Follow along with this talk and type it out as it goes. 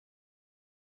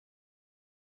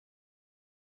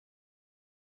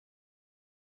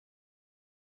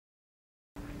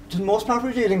to the most part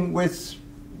we're dealing with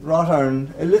wrought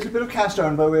iron, a little bit of cast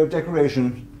iron by way of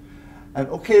decoration, and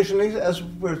occasionally, as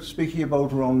we're speaking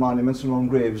about around monuments and around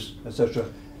graves, etc.,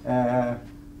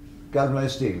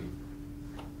 galvanized steel.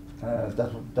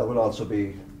 That will also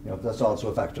be, that's also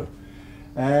a factor.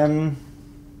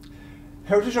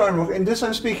 Heritage ironwork, in this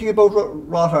I'm speaking about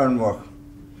wrought ironwork,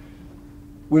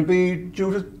 will be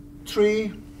due to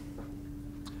three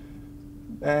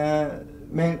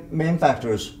main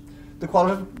factors. The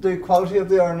quality of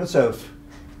the iron itself.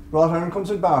 Wrought iron comes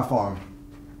in bar form,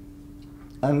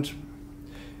 and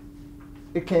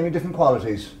it came in different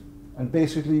qualities, and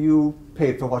basically you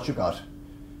paid for what you got.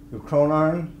 You had crown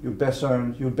iron, you had best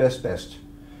iron, you had best.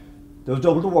 There was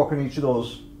double the work in each of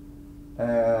those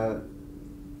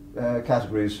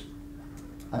categories,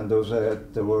 and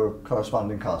there were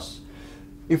corresponding costs.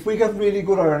 If we get really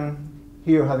good iron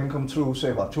here, having come through,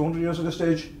 say, what, 200 years at this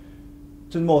stage,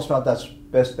 to the most part that's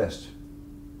best.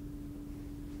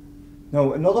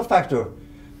 Now, another factor,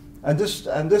 and this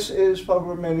is what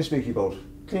we're mainly speaking about,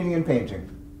 cleaning and painting.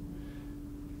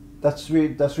 That's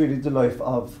really the life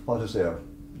of what is there.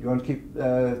 You want to keep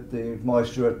the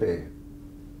moisture at bay.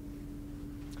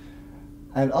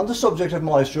 And on the subject of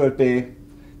moisture at bay,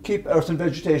 keep earth and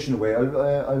vegetation away.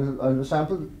 I'll have a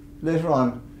sample later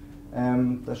on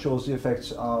that shows the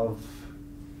effects of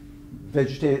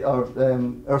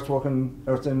earthwork and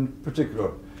earth in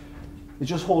particular. It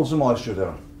just holds the moisture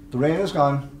there. The rain is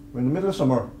gone, we're in the middle of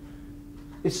summer,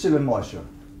 it's still in moisture.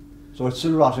 So it's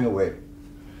still rotting away.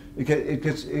 It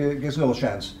gets no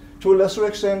chance. To a lesser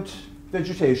extent,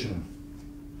 vegetation.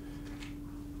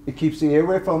 It keeps the air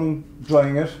away from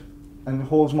drying it and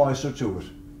holds moisture to it.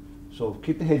 So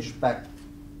keep the hedge back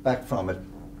from it.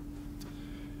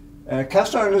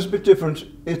 Cast iron is a bit different.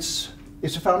 It's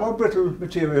a far more brittle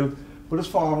material, but it's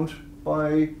formed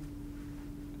by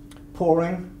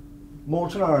pouring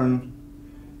molten iron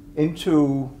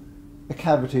into a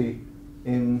cavity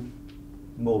in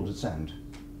moulded sand.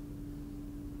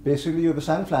 Basically, you have a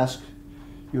sand flask,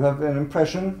 you have an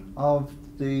impression of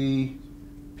the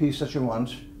piece that you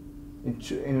want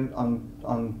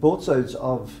on both sides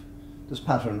of this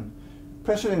pattern,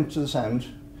 press it into the sand,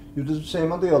 you do the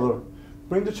same on the other,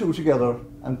 bring the two together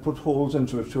and put holes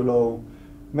into it to allow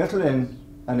metal in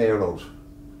and air out.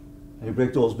 And you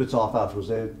break those bits off afterwards.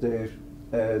 They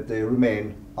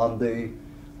remain on the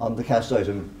cast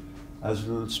item as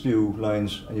little spew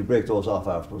lines, and you break those off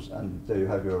afterwards, and there you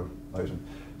have your item.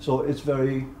 So it's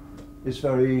very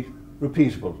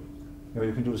repeatable.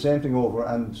 You can do the same thing over,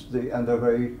 and they're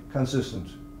very consistent.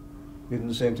 You do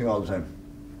the same thing all the time.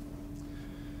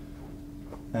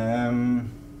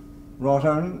 Wrought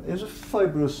iron is a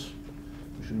fibrous.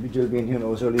 We shouldn't be still being here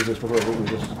now as early as this, but we'll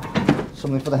just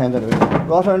something for the hand anyway.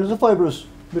 Wrought iron is a fibrous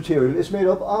material. It's made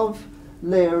up of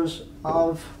layers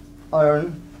of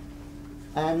iron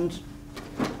and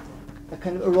a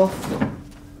kind of a rough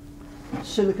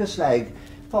silica slag,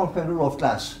 formed kind of rough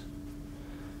glass.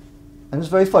 And it's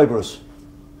very fibrous.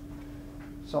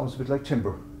 Sounds a bit like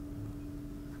timber.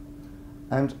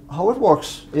 And how it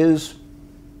works is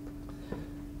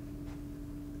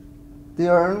the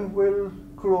iron will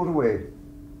corrode away,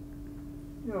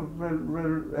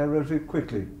 relatively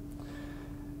quickly.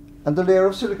 And the layer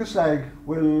of silica slag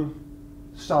will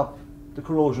stop the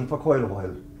corrosion for quite a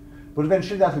while. But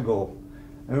eventually that will go,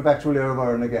 and we're back to a layer of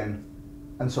iron again,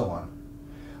 and so on.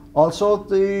 Also,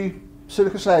 the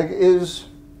silica slag is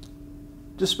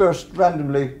dispersed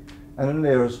randomly and in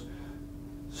layers,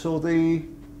 so the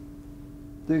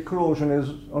corrosion is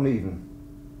uneven.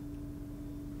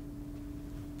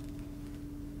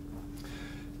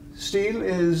 Steel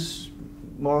is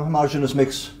more homogeneous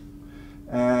mix.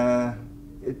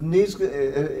 It needs,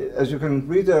 as you can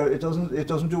read there, it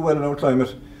doesn't do well in our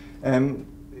climate.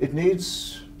 It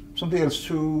needs something else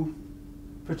to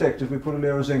protect it. We put a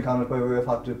layer of zinc on it by way of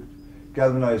hot dip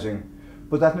galvanizing,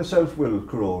 but that in itself will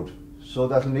corrode. So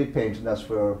that'll need paint, and that's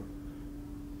where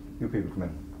you people come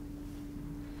in.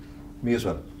 Me as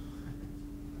well.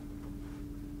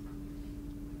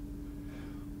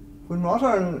 When wrought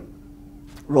iron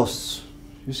rusts,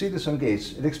 you see this on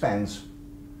gates, it expands.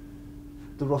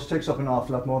 The rust takes up an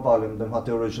awful lot more volume than what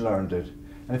the original iron did.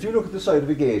 And if you look at the side of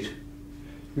a gate,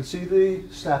 you'll see the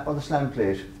slap on the slant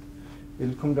plate.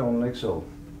 It'll come down like so.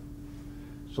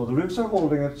 So the ribs are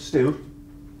holding it still.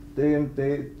 They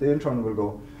in turn will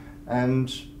go.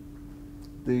 And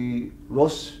the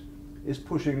rust is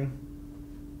pushing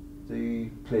the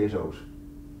plate out.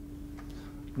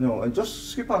 No, and just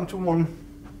skip on to one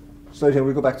slide here.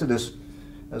 We'll go back to this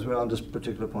as we're on this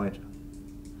particular point.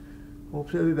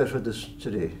 Hopefully I'll be better at this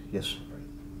today. Yes.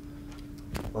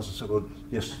 Wasn't so good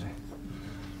yesterday.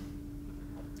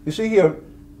 You see here,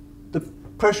 the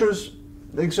pressures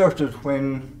exerted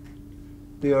when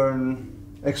the urn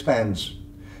expands.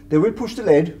 They will push the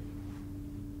lead.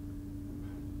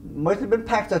 Might have been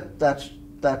packed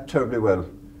that terribly well,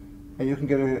 and you can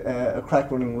get a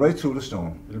crack running right through the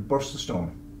stone. It'll burst the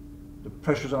stone. The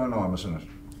pressures are enormous in it.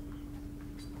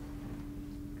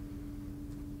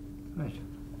 Right.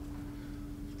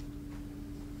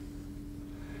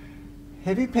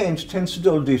 Heavy paint tends to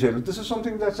dull detail. This is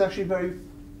something that's actually very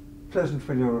pleasant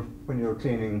when you're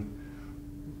cleaning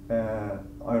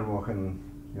ironwork in,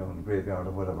 you know, in the graveyard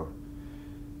or whatever.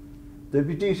 There'll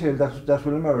be detail that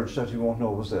will emerge that you won't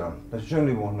know was there, that you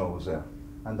generally won't know was there,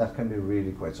 and that can be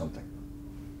really quite something.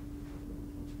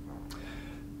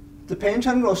 The paint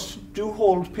and rust do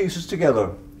hold pieces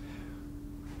together.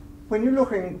 When you're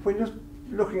looking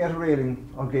at a railing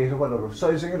or gate or whatever,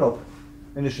 sizing it up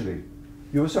initially,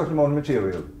 you have a certain amount of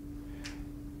material.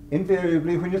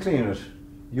 Invariably, when you clean it,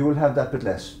 you will have that bit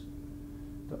less.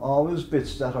 There are always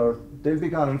bits that they'll be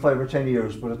gone in 5 or 10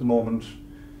 years, but at the moment,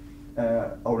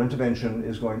 our intervention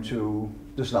is going to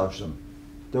dislodge them.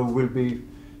 There will be,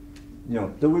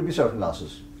 certain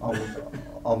losses,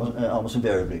 almost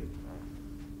invariably.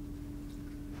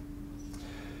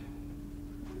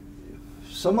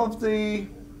 Some of the,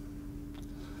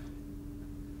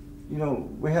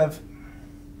 we have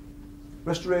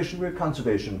restoration, we have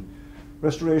conservation.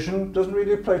 Restoration doesn't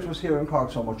really apply to us here in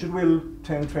Cork so much. It will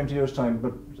 10, 20 years time,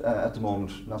 but at the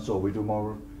moment, not so. We do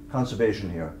more conservation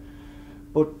here.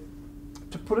 But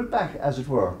to put it back, as it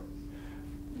were,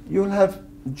 you'll have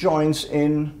joints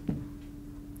in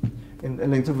a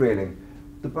length of railing.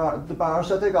 The bars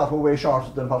that they got were way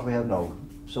shorter than what we have now.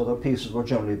 So their pieces were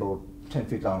generally about 10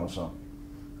 feet long or so.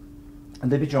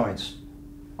 And there'd be joints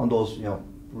on those,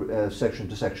 section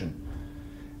to section.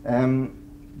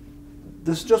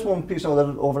 This is just one piece now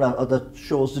that overlap that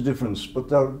shows the difference, but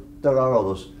there are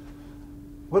others.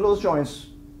 Where those joints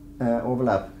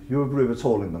overlap, you have rivets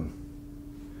holding them.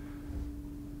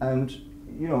 And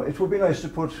it would be nice to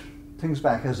put things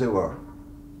back as they were,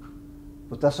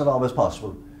 but that's not always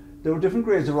possible. There were different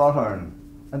grades of wrought iron,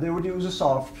 and they would use a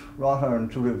soft wrought iron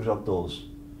to rivet up those.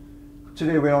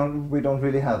 Today we don't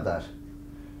really have that,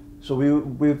 so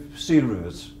we've steel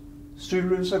rivets. Steel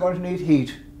rivets are going to need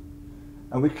heat,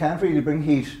 and we can't really bring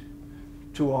heat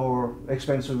to our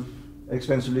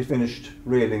expensively finished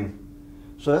railing.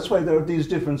 So that's why there are these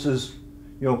differences,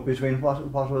 between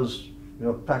what was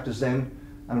practiced then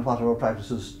and what are our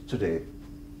practices today.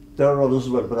 There are others as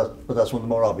well, but that's one of the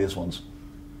more obvious ones.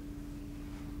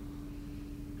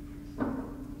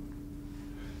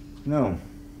 Now,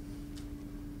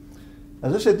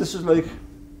 as I said, this is like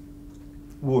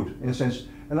wood in a sense.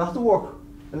 A lot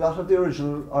of the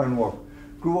original ironwork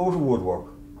grew out of woodwork.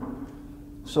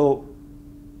 So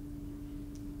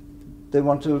they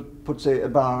want to put, say, a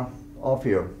bar off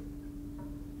here,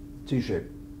 T-shape.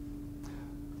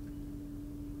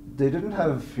 They didn't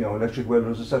have, electric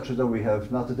welders, etc. that we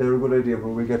have. Not that they're a good idea, but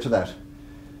we'll get to that.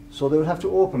 So they would have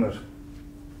to open it.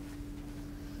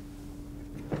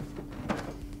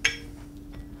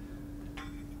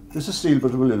 This is steel,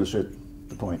 but it will illustrate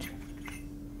the point.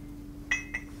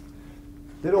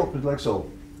 They'd open it like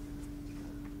so.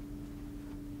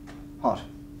 Hot.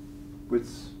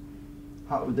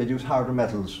 They'd use harder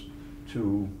metals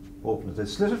to open it. They'd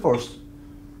slit it first,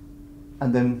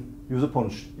 and then use a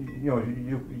punch.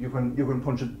 You can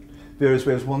punch it various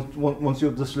ways once you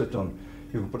have the slit done.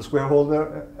 You can put a square hole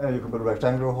there, you can put a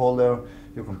rectangular hole there,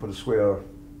 you can put a square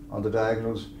on the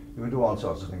diagonals, you can do all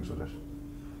sorts of things with it.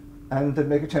 And then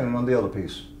make a tenon on the other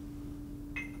piece.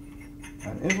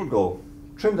 And in it would go,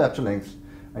 trim that to length,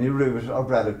 and you rivet or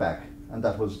brad it back, and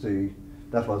that was the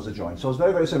joint. So it's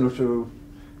very, very similar to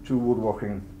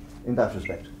woodworking in that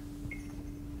respect.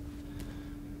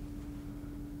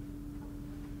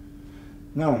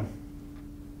 Now,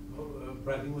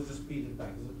 bradding was just beaten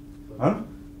back, is it? Huh?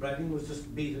 Bradding was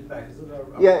just beaten back, is it?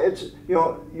 Yeah, it's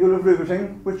you'll have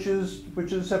riveting, which is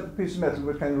a separate piece of metal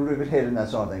with kind of rivet head and that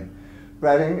sort of thing.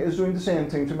 Bradding is doing the same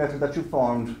thing to metal that you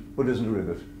formed, but isn't a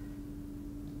rivet.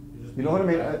 You know what I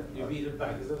mean? You beat it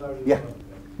back, is it? Or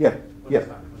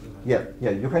Yeah.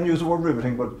 You can use the word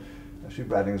riveting, but actually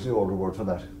bradding is the older word for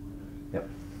that.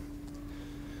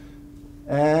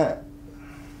 Yeah.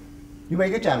 You may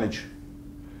get damage,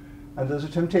 and there's a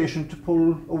temptation to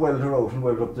pull a welder out and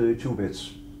weld up the two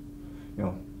bits,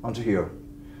 onto here.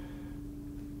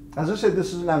 As I said,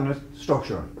 this is a laminate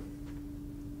structure.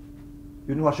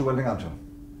 You know what you're welding onto.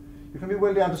 You can be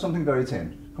welding onto something very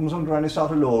thin. Comes under any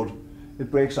sort of load,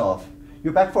 it breaks off.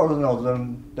 You're back further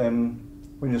than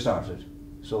when you started.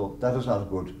 So that is not a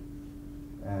good.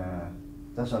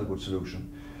 That's not a good solution.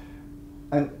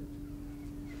 And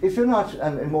if you're not,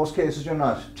 and in most cases you're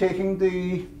not, taking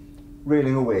the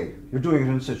railing away, you're doing it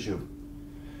in situ.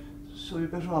 So you're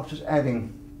better off just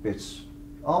adding bits.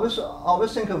 Always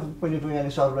think of, when you're doing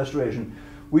any sort of restoration,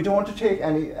 we don't want to take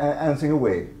anything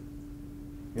away.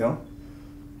 You know,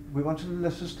 we want to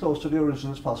let as close to the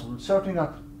original as possible. Certainly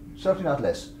not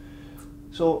less.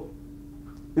 So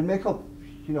you make up,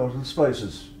 you know, little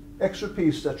splices, extra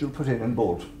piece that you'll put in and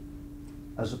bolt,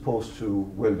 as opposed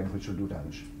to welding, which will do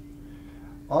damage.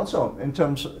 Also, in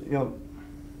terms, you know,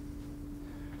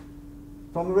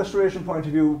 from a restoration point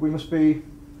of view, we must be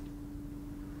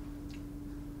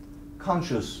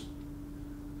conscious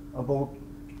about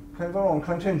kind of our own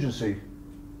contingency.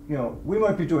 You know, we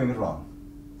might be doing it wrong.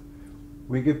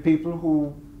 We give people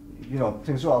who, you know,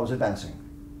 things are always advancing.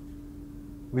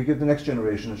 We give the next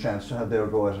generation a chance to have their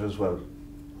go at it as well.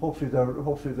 Hopefully they're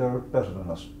better than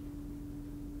us.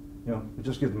 You know, we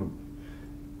just give them.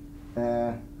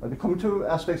 I'll be coming to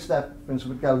aspects of that, for instance,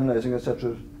 with galvanizing,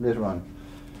 etc. later on.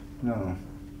 No.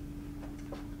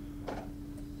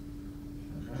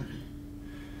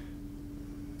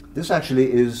 This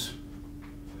actually is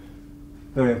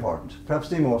very important, perhaps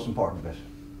the most important bit.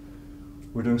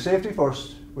 We're doing safety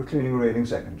first, we're cleaning a railing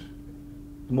second.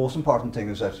 The most important thing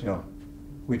is that, you know,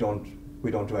 we don't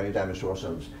do any damage to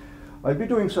ourselves. I'll be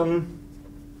doing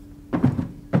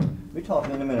be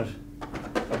talking in a minute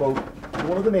about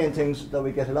one of the main things that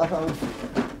we get a lot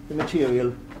of the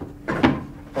material,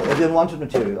 or the unwanted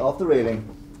material off the railing,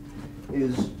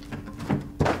 is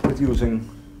with using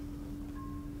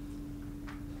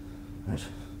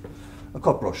a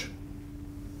cut brush.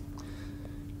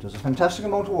 Does a fantastic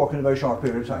amount of work in a very short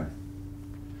period of time,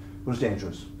 but it's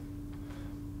dangerous.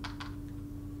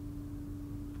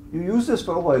 You use this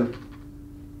for a while,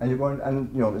 and you're going, and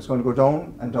you know, it's going to go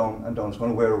down and down and down. It's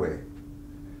going to wear away.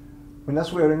 When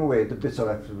that's wearing away, the bits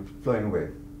are actually flying away.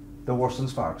 They're worse than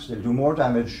sparks. They'll do more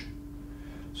damage.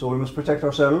 So we must protect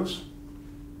ourselves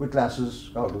with glasses,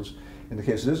 goggles, in the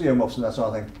case of this, earmuffs and that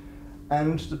sort of thing,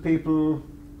 and the people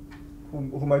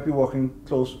who might be working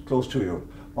close to you.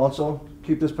 Also,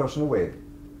 keep this person away.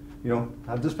 You know,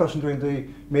 have this person doing the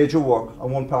major work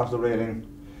on one part of the railing,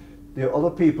 the other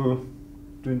people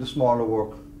doing the smaller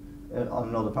work on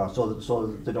another part, so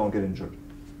that they don't get injured.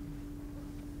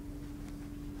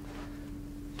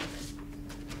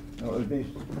 Now I'll be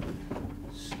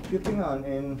skipping on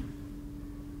in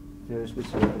various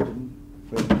bits here. I didn't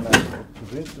bring the map up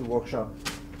to into the workshop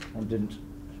and didn't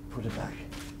put it back.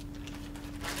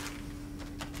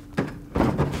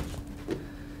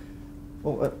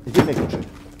 Oh, it did make it true.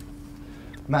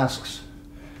 Masks.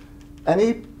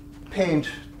 Any paint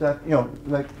that, you know,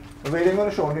 like the railing I'm going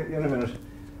to show you in a minute,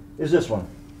 is this one.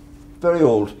 Very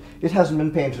old. It hasn't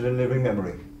been painted in living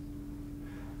memory.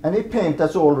 Any paint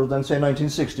that's older than, say,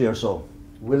 1960 or so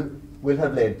will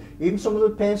have lead. Even some of the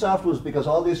paints afterwards, because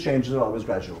all these changes are always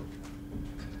gradual.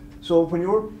 So when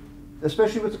you're,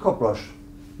 especially with the cut brush,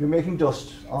 you're making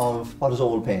dust of what is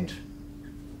old paint.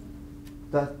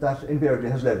 That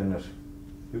invariably has lead in it.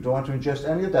 You don't want to ingest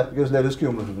any of that because lead is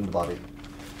cumulative in the body.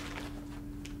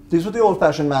 These are the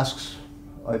old-fashioned masks.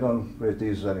 I don't rate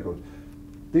these as any good.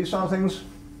 These sort of things,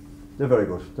 they're very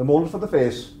good. They're molded for the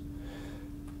face.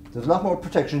 There's a lot more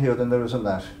protection here than there is in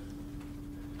that.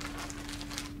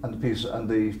 And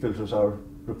the filters are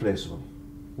replaceable.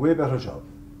 Way better job.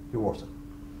 You're worth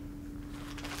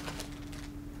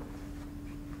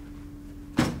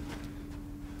it.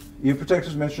 Ear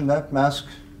protectors, mentioned that. Mask.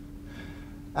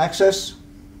 Access.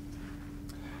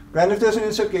 Granted, if there's an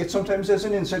inset gate, sometimes there's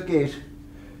an inset gate.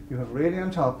 You have a railing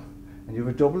on top, and you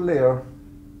have a double layer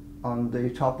on the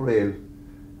top rail,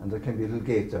 and there can be a little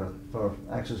gate there for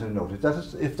access and out.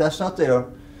 If that's not there,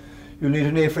 you'll need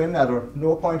an A-frame ladder.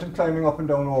 No point in climbing up and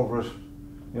down over it.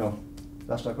 You know,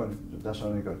 that's not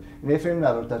any good. An A-frame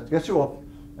ladder that gets you up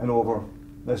and over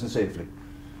nice and safely.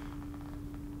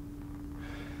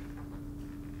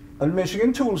 I'll mention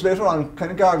in tools later on,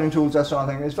 kind of gardening tools, that sort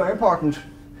of thing. It's very important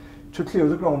to clear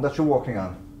the ground that you're working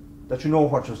on, that you know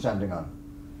what you're standing on.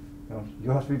 You know,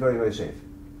 you have to be very, very safe.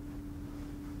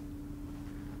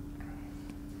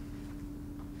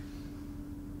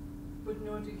 But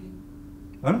no digging.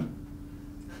 Huh?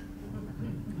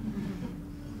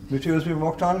 Materials we've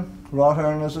worked on: wrought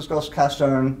iron, as discussed, cast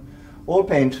iron, old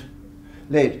paint,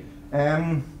 lead.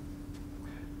 Lead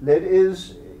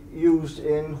is used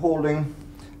in holding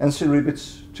ancillary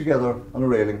bits together on a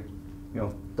railing. You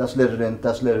know, that's leaded in,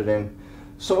 that's leaded in.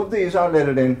 Some of these are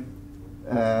leaded in,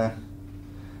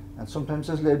 and sometimes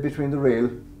there's lead between the rail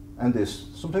and this.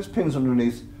 Sometimes pins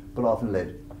underneath, but often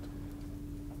lead.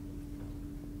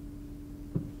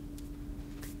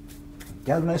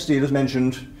 Galvanized steel is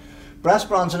mentioned. Brass,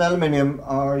 bronze and aluminium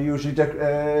are usually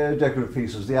decorative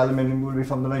pieces. The aluminium will be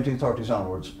from the 1930s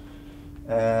onwards.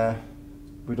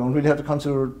 We don't really have to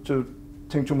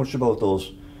think too much about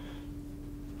those.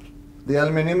 The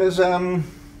aluminium is,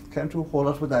 can't do a whole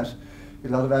lot with that. A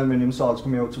lot of aluminium salts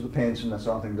coming out through the paints and that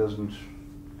sort of thing doesn't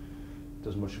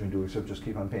much you can do except just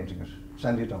keep on painting it.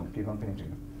 Sand it down, keep on painting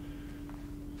it.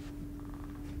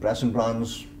 Brass and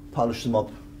bronze, polish them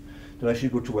up. They're actually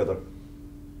good to weather.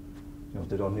 You know,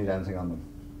 they don't need anything on them.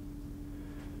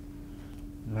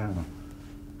 Now,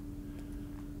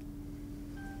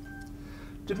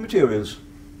 different materials.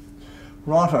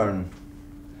 Wrought iron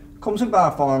comes in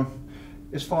bar form,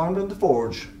 is formed in the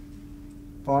forge,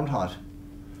 formed hot.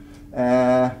 You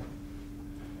can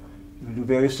do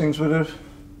various things with it.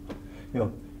 You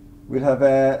know, we'll have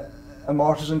a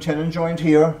mortise and tenon joint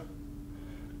here.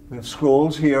 We have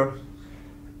scrolls here.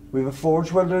 We have a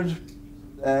forge welded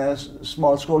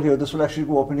small scroll here. This will actually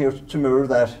go up in here to mirror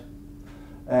that.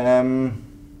 The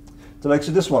likes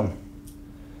of this one.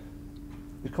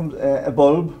 It comes a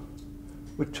bulb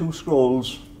with two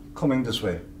scrolls coming this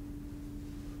way.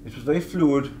 It was very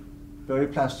fluid, very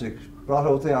plastic, brought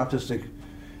out the artistic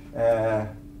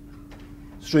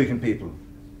streak in people.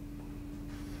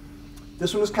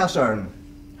 This one is cast iron,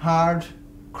 hard,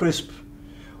 crisp.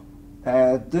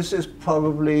 This is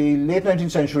probably late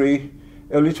 19th century,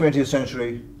 early 20th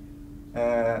century,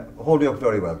 holding up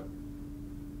very well.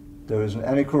 There isn't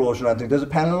any corrosion or anything. There's a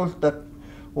panel that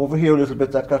over here a little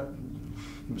bit that got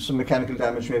some mechanical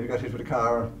damage, maybe got hit with a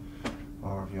car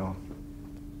or you know,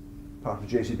 part of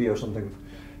JCB or something,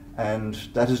 and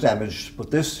that is damaged, but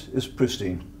this is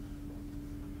pristine.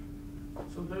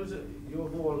 Sometimes you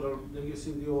have old, or you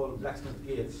see the old blacksmith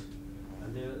gates,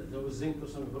 and there was zinc or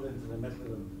something put into the metal of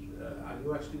them. Are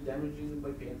you actually damaging it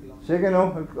by painting them? Say again,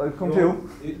 no, I'll come to you.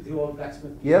 The old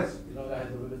blacksmith gates, yep. You know, they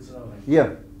had the rivets and everything.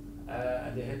 Yeah.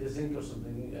 And they had the zinc or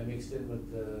something mixed in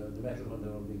with the metal when they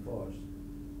were being forged.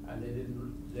 And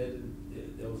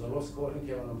there was a rust coating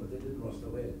came on them, but they didn't rust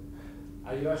away.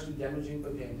 Are you actually damaging by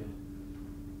painting?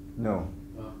 No.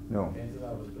 No? No. Paint is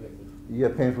always protected. Yeah,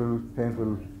 paint will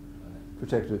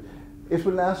protect it. It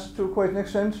will last to quite an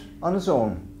extent on its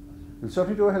own. It'll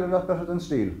certainly do a hell of a lot better than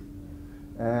steel.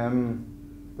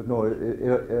 But no,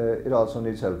 it also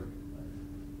needs help.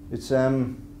 It's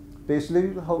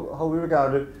basically how we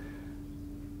regard it.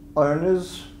 Iron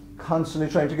is constantly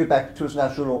trying to get back to its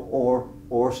natural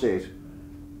ore state.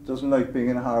 Doesn't like being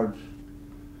in a hard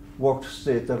worked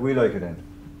state that we like it in.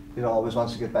 It always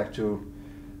wants to get back to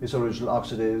its original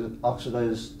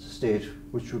oxidized state,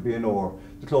 which would be an ore.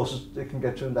 The closest it can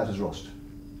get to that is rust.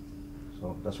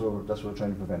 So that's what we're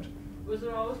trying to prevent. Was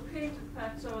there always painted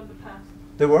pats in the past?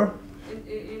 They were?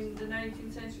 In the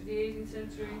 19th century, the 18th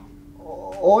century?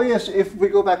 Oh yes, if we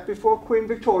go back before Queen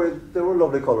Victoria, there were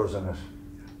lovely colours in it.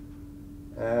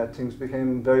 Things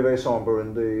became very, very sombre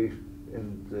in the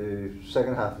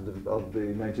second half of the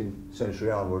 19th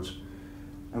century onwards,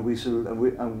 and we're still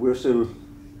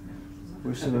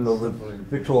in love with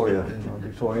Victoria, you know,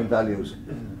 Victorian values.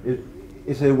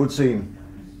 It would seem.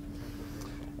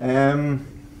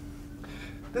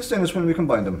 This then is when we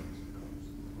combine them.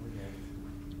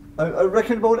 I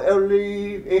reckon about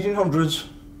early 1800s.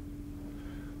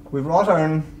 We've wrought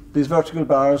iron, these vertical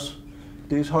bars,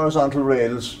 these horizontal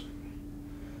rails.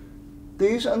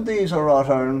 These and these are wrought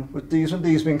iron, with these and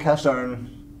these being cast iron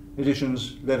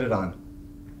additions leaded on.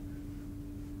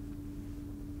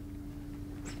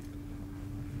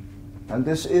 And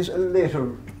this is a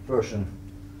later version.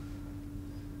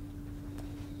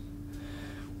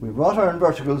 We've wrought iron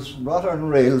verticals, wrought iron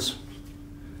rails,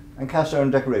 and cast iron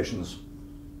decorations.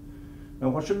 Now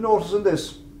what you'll notice in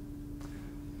this,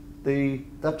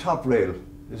 that top rail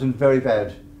is in very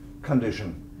bad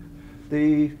condition.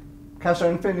 The cast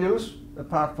iron finials,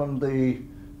 apart from the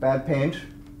bad paint,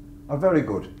 are very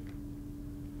good.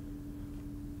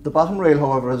 The bottom rail,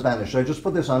 however, has vanished. I just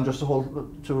put this on just to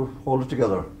hold it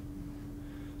together.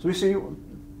 So we see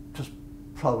just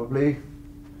probably,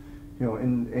 you know,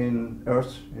 in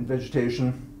earth, in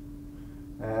vegetation,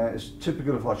 is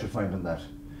typical of what you'll find in that.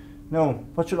 Now,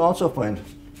 what you'll also find,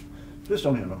 this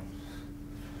down here now.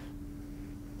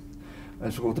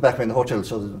 And so go to the back way in the hotel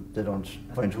so that they don't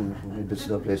find who bits of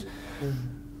the place.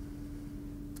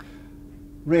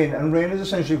 Rain, and rain is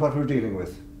essentially what we're dealing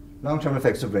with. Long-term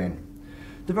effects of rain.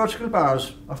 The vertical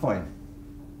bars are fine,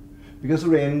 because the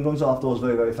rain runs off those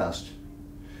very, very fast.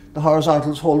 The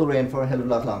horizontals hold the rain for a hell of a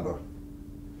lot longer.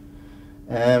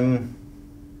 And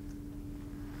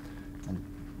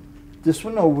this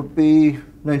one now would be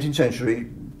 19th century,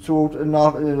 so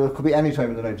it could be any time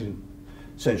in the 19th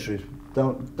century.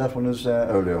 That one is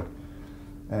earlier.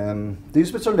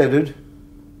 These bits are leaded,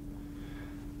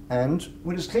 and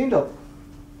when it's cleaned up,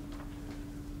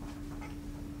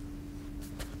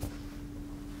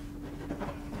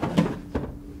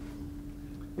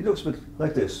 it looks a bit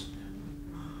like this.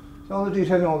 So all the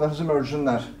detail now that has emerged in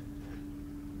that.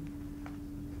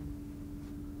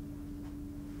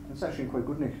 It's actually quite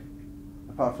good nick,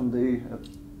 apart from the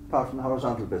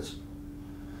horizontal bits.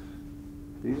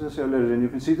 These are leaded, and you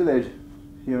can see the lead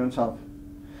here on top.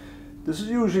 This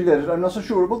is usually leaded. I'm not so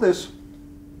sure about this.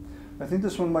 I think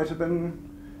this one might have been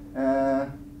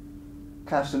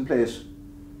cast in place.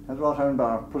 Had a wrought iron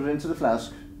bar, put it into the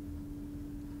flask,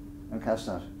 and cast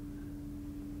that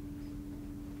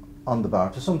on the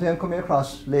bar. To something I'm coming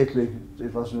across lately.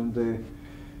 It wasn't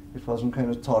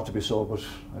kind of thought to be so, but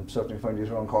I'm certainly finding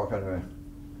it around Cork anyway.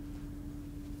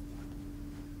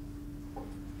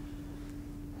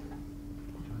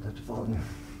 That to fall in.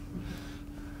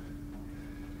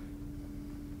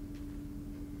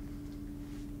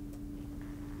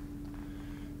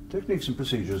 Techniques and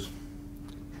procedures.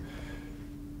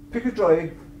 Pick a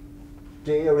dry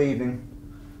day or evening,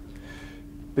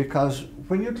 because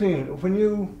when you clean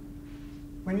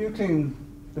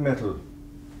the metal,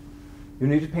 you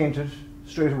need to paint it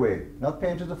straight away. Not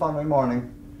paint it the following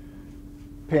morning.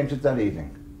 Paint it that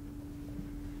evening.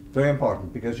 Very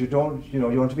important, because you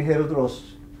want to be ahead of the rust.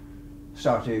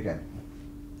 Starting again.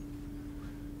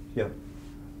 Yeah.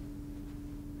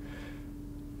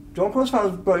 Don't go as far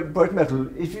as bright metal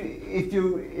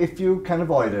if you can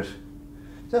avoid it.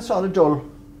 That's sort of dull.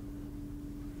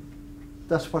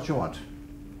 That's what you want.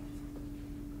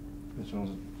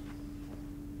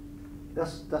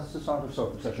 That's the sort of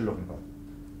surface that you're looking for.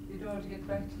 You don't want to get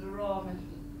back to the raw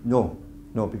metal.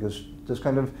 No, because there's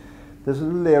a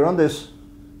little layer on this,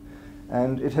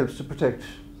 and it helps to protect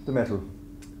the metal.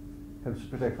 Helps to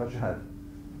protect what you have.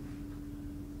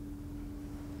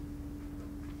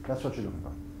 That's what you're looking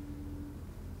for.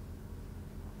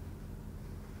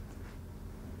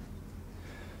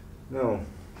 Now,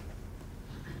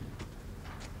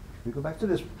 we go back to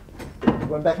this,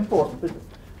 going back and forth bit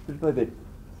by bit.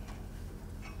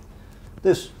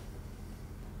 This,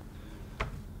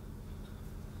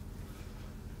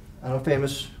 and our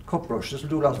famous cup brush. This will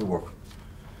do a lot of the work.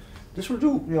 This will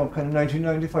do, kind of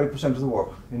 90-95% of the work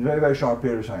in a very, very short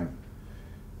period of time.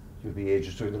 You'll be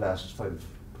ages doing the last 5%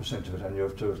 of it, and you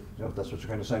have to, that's what you're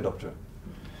kind of signed up to.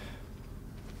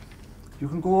 You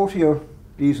can go out here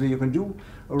easily. You can do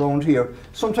around here.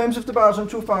 Sometimes if the bars are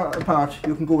too far apart,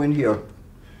 you can go in here.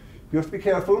 You have to be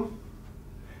careful.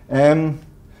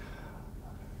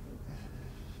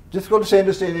 Difficult to say in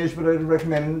this day and age, but I'd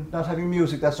recommend not having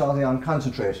music that's all on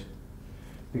concentrate,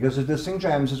 because if this thing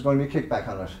jams, there's going to be a kickback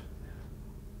on it.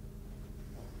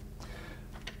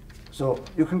 So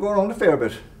you can go around a fair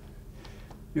bit.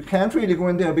 You can't really go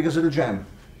in there because it'll jam.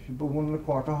 You put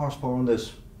 1.25 horsepower on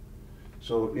this,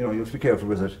 so you have to be careful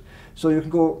with it. So you can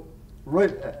go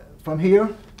right from here,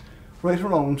 right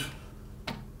around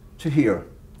to here,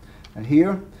 and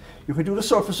here you can do the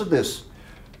surface of this.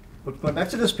 But going back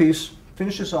to this piece,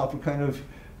 finish this off with kind of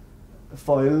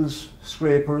foils,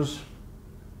 scrapers,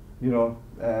 bit of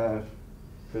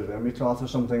vermi cloth or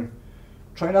something.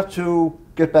 Try not to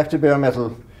get back to bare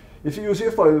metal. If you use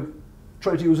a foil,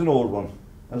 try to use an old one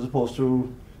as opposed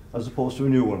to a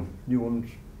new one. New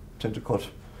ones tend to cut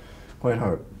quite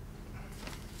hard.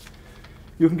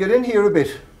 You can get in here a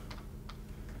bit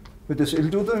with this. It'll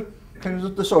do the kind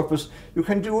of the surface. You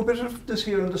can do a bit of this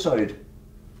here on the side,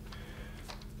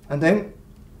 and then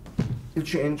you'll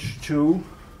change to.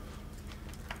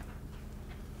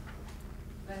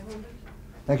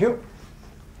 Thank you.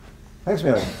 Thanks,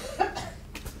 Mary.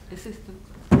 Assistant.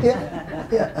 Yeah.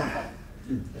 Yes.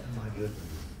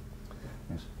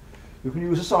 You can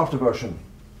use a softer version,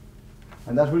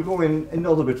 and that will go in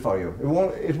another bit for you.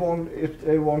 It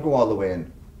won't go all the way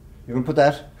in. You can put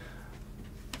that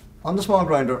on the small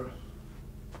grinder,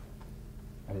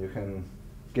 and you can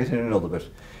get in another bit.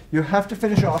 You have to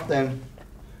finish off then,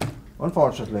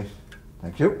 unfortunately.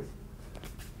 Thank you.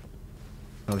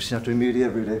 No, she's not doing media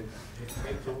every day.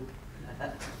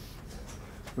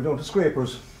 We don't have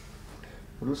scrapers.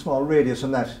 A little small radius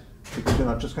on that, because you're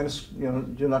not just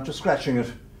you're not just scratching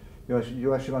it.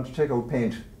 You actually want to take out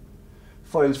paint.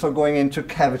 Foils for going into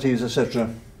cavities, etc.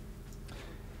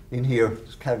 In here,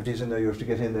 there's cavities in there. You have to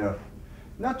get in there.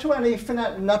 Not to any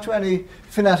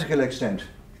fanatical extent.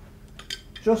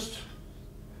 Just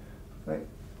right.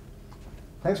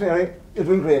 Thanks, Mary. You're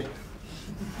doing great.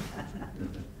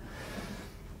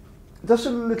 There's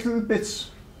some little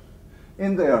bits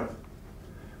in there,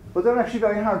 but they're actually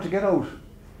very hard to get out.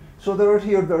 So they're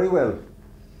adhered very well.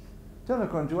 They're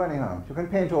not going to do any harm. You can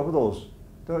paint over those.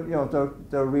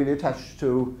 they're really attached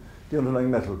to the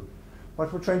underlying metal.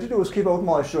 What we're trying to do is keep out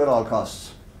moisture at all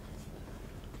costs.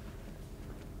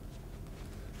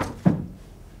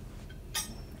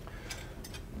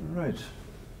 Right.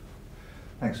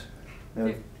 Thanks.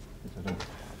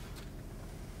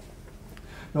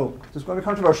 No, this is going to be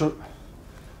controversial.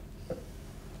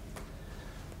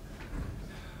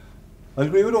 I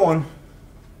agree with Owen.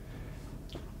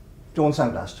 Don't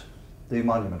sandblast the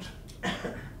monument.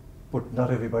 But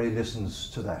not everybody listens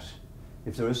to that.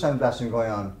 If there is sandblasting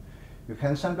going on, you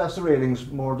can sandblast the railings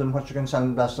more than what you can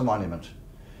sandblast the monument.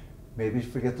 Maybe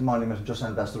forget the monument and just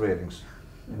sandblast the railings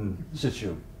in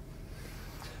situ.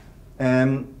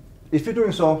 If you're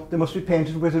doing so, they must be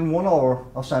painted within 1 hour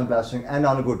of sandblasting and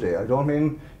on a good day. I don't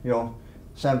mean,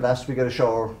 sandblast, we get a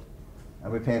shower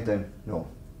and we paint then. No.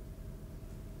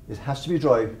 It has to be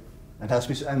dry and has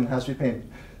to be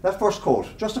painted. That first coat,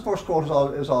 just the first coat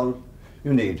is all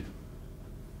you need.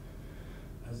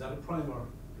 Is that a primer?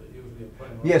 Usually a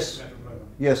primer? Yes. Metal primer?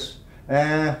 Yes.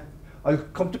 I'll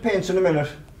come to paints in a minute.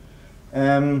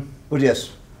 But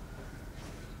yes.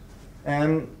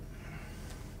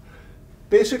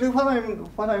 Basically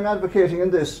what I'm advocating in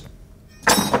this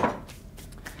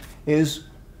is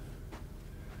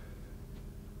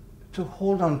to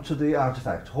hold on to the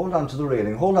artifact, hold on to the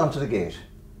railing, hold on to the gate.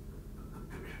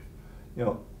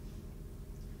 You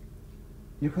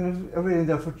can have a railing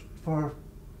there for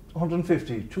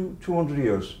 150, 200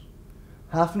 years.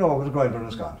 Half an hour with a grinder and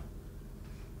it's gone.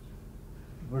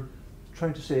 We're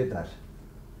trying to save that.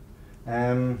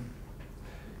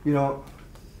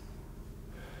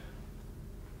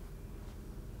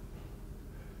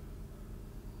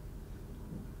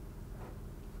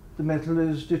 The metal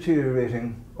is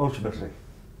deteriorating ultimately.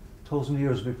 1,000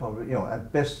 years will be probably,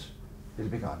 at best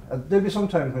it'll be gone. There'll be some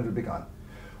time when it'll be gone.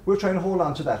 We're trying to hold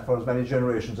on to that for as many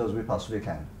generations as we possibly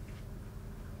can.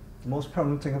 The most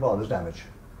permanent thing of all is damage.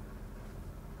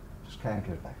 Just can't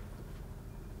get it back.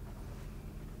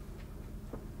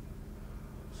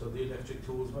 So the electric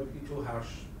tools might be too harsh.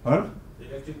 Huh? The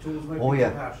electric tools might Oh be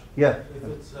yeah, too harsh. yeah. If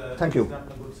it's, Thank if you. it's not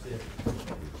in a good state.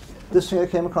 This thing I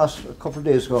came across a couple of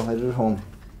days ago, I did it at home.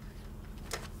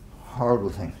 Horrible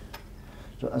thing.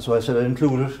 So I said I'd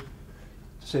include it,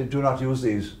 to say do not use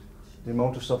these. The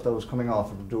amount of stuff that was coming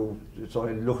off it's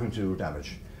only looking to do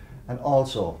damage. And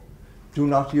also, do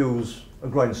not use a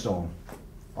grindstone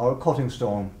or a cutting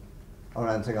stone or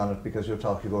anything on it because you're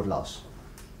talking about loss.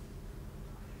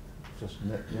 Just,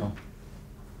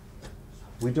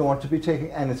 we don't want to be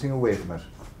taking anything away from it.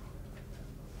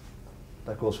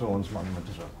 That goes for Owen's monument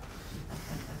as well.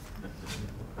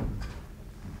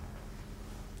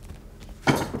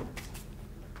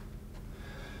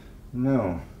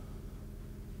 No.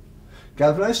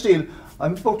 Galvanized steel,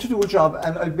 I'm about to do a job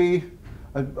and I'll be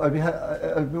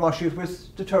washing it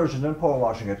with detergent and power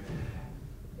washing it.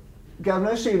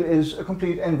 Galvanized steel is a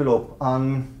complete envelope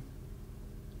on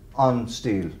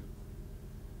steel.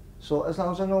 So as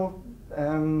long as I know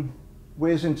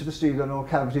ways into the steel, I know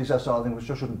cavities, that sort of thing, which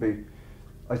there shouldn't be,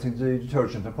 I think the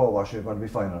detergent and power washing are going to be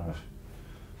fine on it.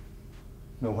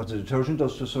 Now what the detergent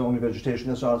does to surrounding vegetation,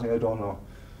 that sort of thing, I don't know.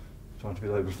 I don't want to be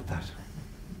liable for that.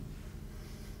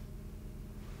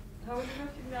 How would you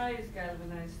recognise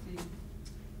galvanised steel?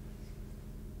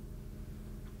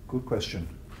 Good question.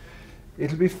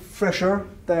 It'll be fresher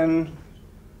than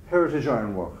heritage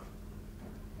ironwork.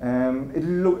 It'll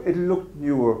look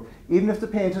newer. Even if the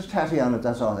paint is tatty on it,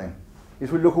 that sort of thing,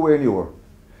 it will look way newer.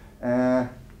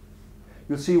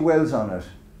 You'll see wells on it.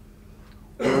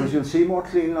 Whereas you'll see more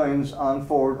clean lines on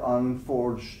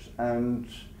forged and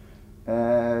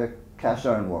cast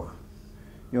ironwork.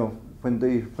 When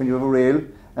you have a rail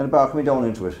and a bar coming down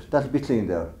into it, that'll be clean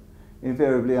there.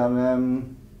 Invariably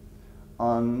on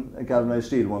a galvanized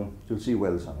steel one, you'll see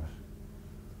wells on it.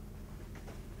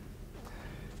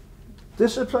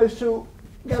 This applies to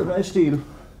galvanized steel.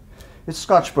 It's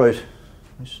Scotch-Brite.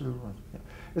 It's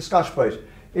Scotch-Brite.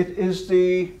 It is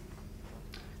the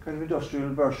kind of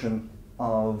industrial version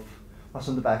of what's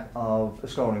on the back of a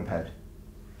scouring pad.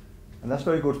 And that's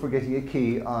very good for getting a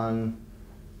key on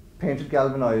painted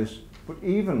galvanized. But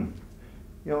even,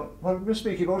 what we're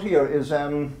speaking about here is,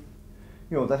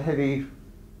 that heavy,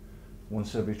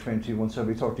 once every 20, once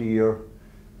every 30 year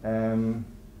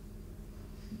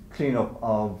cleanup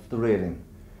of the railing.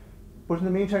 But in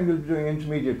the meantime, you'll be doing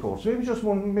intermediate coats. Maybe just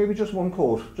one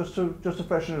coat, just to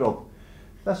freshen it up.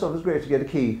 That stuff is great to get a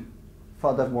key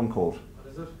for that one coat. What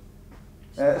is it?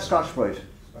 Scotch-Brite.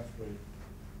 Scotch-Brite.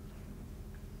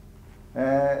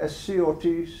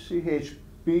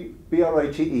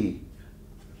 SCOTCHBRITE.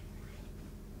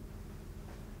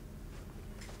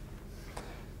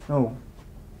 No.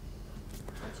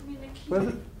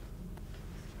 Well,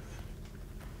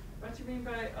 What do you mean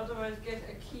by otherwise get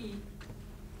a key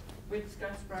with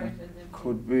Scotch-Brite and then?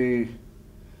 could be.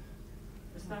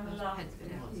 It's not a lock, it's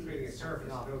It's a key. creating a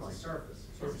surface, it builds a surface.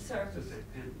 It's a surface.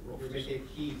 You're making a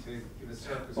key to give a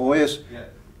surface. Oh yes. Yeah.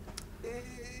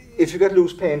 If you get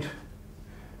loose paint,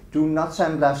 do not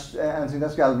sandblast anything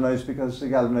that's galvanized, because the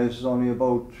galvanized is only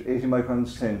about 80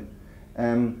 microns thin.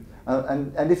 And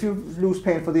if you lose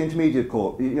paint for the intermediate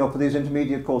coat, you know, for these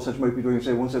intermediate coats that you might be doing,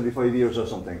 say, once every 5 years or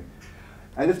something,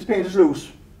 and if the paint is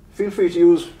loose, feel free to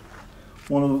use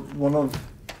one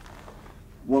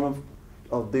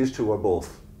of these two or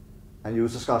both, and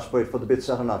use the Scotch-Brite for the bits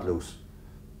that are not loose.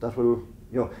 That will,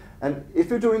 you know, and if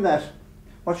you're doing that,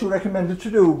 what you recommended to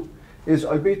do is,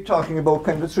 I'll be talking about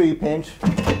kind of a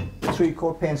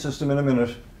three-coat paint system in a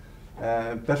minute.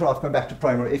 Better off going back to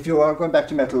primer. If you are going back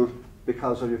to metal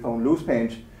because you found loose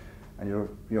paint and you're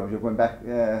going back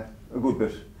a good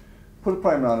bit, put a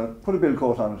primer on it, put a bill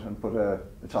coat on it, and put a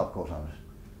top coat on it,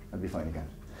 and be fine again.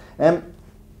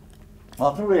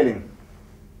 Off the railing,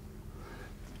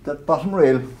 that bottom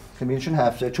rail can be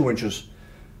 1.5 inches, say 2 inches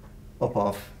up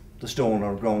off the stone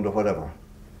or ground or whatever.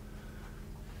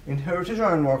 In heritage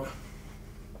ironwork,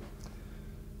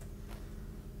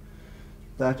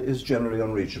 that is generally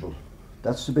unreachable.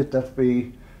 That's the bit that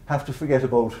we have to forget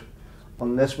about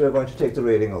unless we're going to take the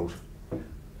railing out.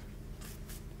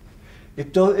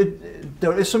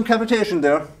 There is some cavitation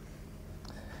there.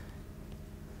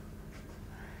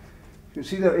 You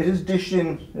see there, it is dished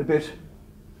in a bit,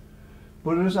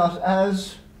 but it is not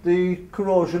as, the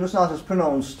corrosion is not as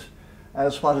pronounced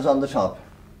as what is on the top.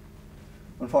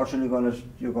 Unfortunately,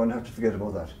 you're going to have to forget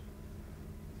about that.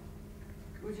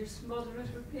 Would you smother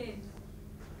it with paint?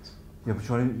 Yeah, but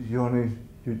you're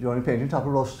only painting top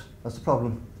of rust. That's the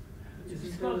problem.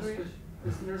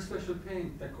 Isn't there a special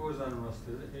paint that goes on rust?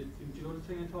 Do you know the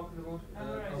thing I'm talking about?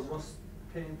 Right. A rust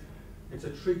paint. It's a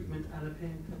treatment and a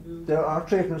paint. There are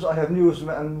treatments. I haven't used them,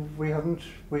 and we haven't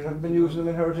been using them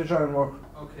in heritage ironwork.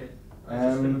 Okay.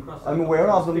 I'm aware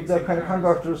of them. They're kind of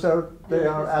converters. They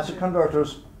are acid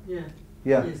converters. Yeah.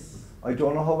 Yeah. Yes. I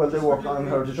don't know how well they work on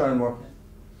heritage ironwork.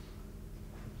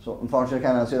 So unfortunately, I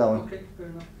can't answer that one. Okay, fair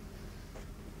enough.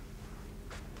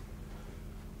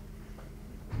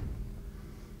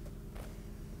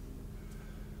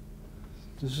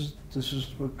 This is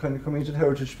we're kind of coming into the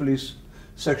heritage police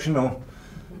section now.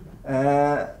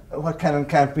 What can and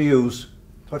can't be used?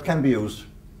 What can be used?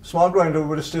 Small grinder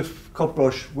with a stiff cut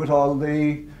brush with all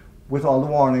the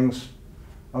warnings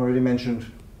already mentioned.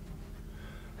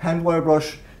 Hand wire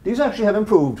brush. These actually have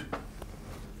improved.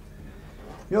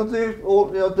 You know the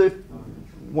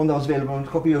one that was available a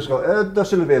couple of years ago. They're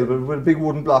still available with a big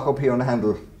wooden block up here on the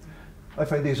handle. I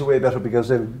find these are way better because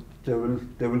they will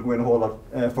go in a whole lot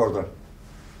further.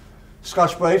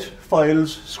 Scotch-Brite,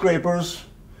 files, scrapers,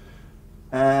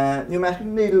 pneumatic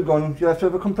needle gun. You have to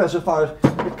have a compressor for it.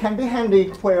 It can be handy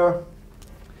where,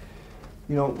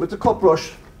 you know, with the cut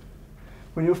brush,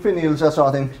 when you finials that sort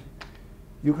of thing,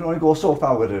 you can only go so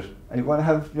far with it, and you're going to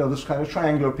have, you know, this kind of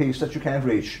triangular piece that you can't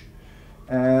reach.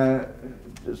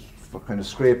 Just for kind of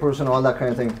scrapers and all that kind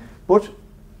of thing. But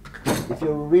if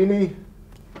you're really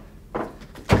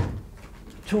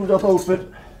tooled up outfit,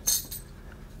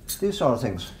 these sort of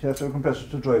things, you have to have a compressor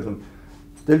to drive them.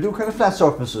 They'll do kind of flat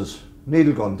surfaces,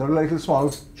 needle gun. They're like little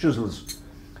small chisels.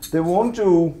 They won't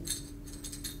do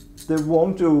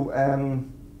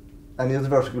any of the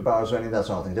vertical bars or any of that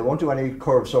sort of thing. They won't do any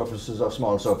curved surfaces or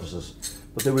small surfaces,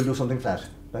 but they will do something flat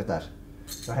like that.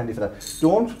 They're handy for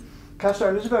that. Cast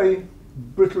iron is a very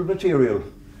brittle material.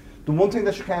 The one thing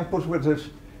that you can't put with it,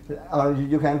 or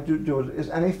you can't do it,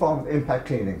 is any form of impact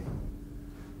cleaning.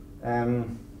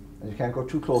 And you can't go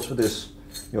too close for this,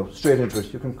 you know, straight into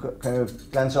it. You can kind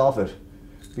of glance off it,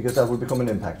 because that will become an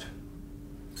impact.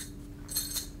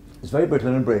 It's very brittle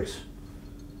and it breaks.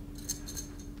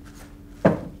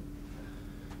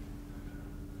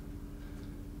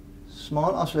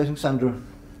 Small oscillating sander.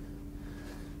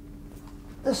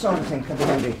 This sort of thing can be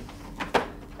handy.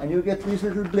 And you get these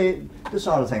little blades, this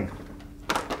sort of thing.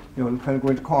 You know, kind of go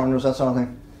into corners, that sort of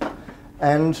thing.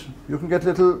 And you can get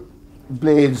little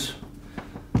blades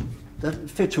that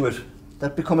fit to it,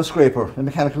 that become a scraper, a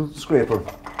mechanical scraper.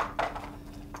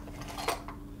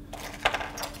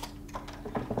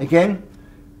 Again,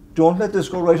 don't let this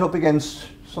go right up against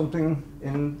something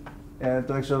in the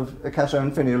likes of a cast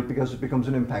iron finial, because it becomes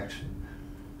an impact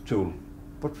tool.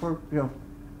 But for, you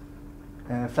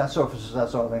know, flat surfaces, that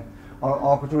sort of thing, or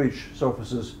awkward to reach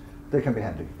surfaces, they can be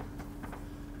handy.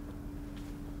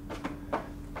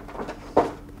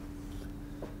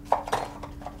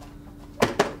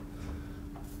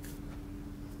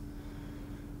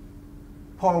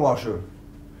 power washer.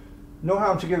 No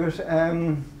harm to give it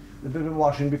a bit of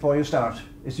washing before you start.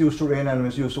 It's used to rain and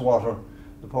it's used to water.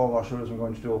 The power washer isn't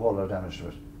going to do a whole lot of damage to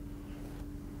it.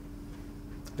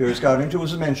 Various gardening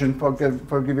tools as mentioned for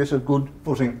give us a good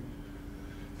footing.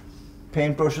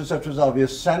 Paintbrush, etc. is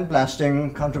obvious.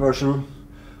 Sandblasting, controversial.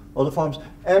 Other forms.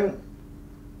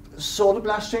 Soda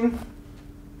blasting.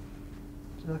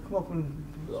 Did that come up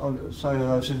in? Sorry,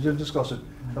 I did discuss it.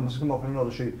 That must come up in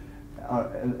another sheet,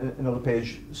 another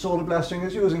page. Soda blasting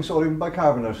is using sodium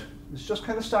bicarbonate. It's just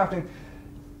kind of starting.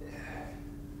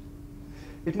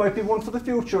 It might be one for the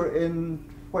future in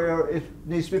where it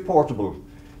needs to be portable.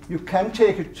 You can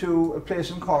take it to a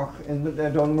place in Cork, in the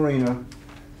Dun Marina,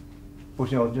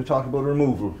 but you know, you're talking about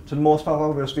removal. To the most part,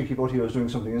 what we're speaking about here is doing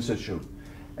something in situ.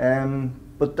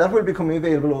 But that will be becoming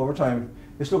available over time.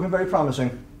 It's looking very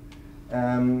promising.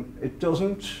 It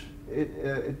doesn't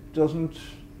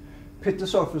pit the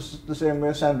surface the same way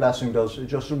sandblasting does. It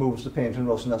just removes the paint and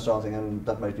rust and that sort of thing, and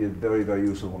that might be a very, very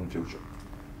useful one in the future.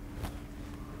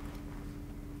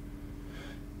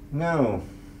 Now,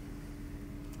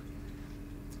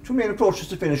 two main approaches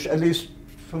to finish, at least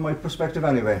from my perspective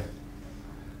anyway.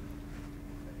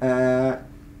 The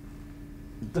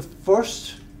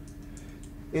first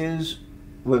is,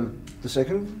 well, the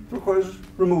second requires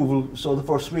removal, so the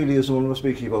first really is the one we're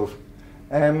speaking about.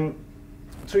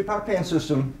 Three-part paint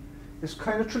system is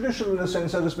kind of traditional in the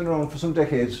sense that it's been around for some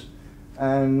decades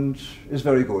and is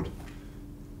very good.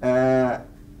 A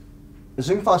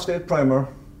zinc phosphate primer,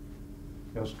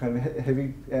 it's kind of a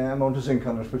heavy amount of zinc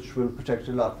on it, which will protect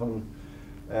a lot from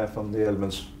the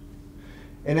elements.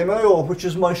 An MIO, which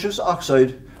is moisture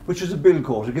oxide, which is a build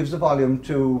coat. It gives the volume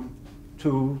to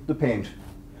the paint.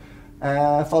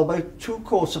 Followed by 2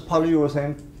 coats of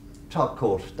polyurethane top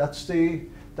coat. That's the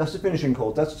finishing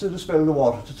coat. That's to dispel the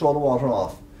water, to throw the water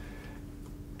off.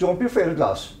 Don't be afraid of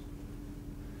gloss.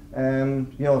 You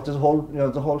know, there's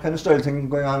the whole kind of style thing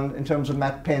going on in terms of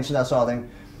matte paints and that sort of thing.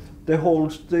 They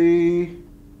hold the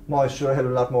moisture a hell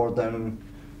of a lot more than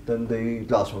the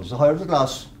gloss ones. The higher the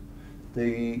gloss,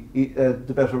 the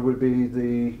better will be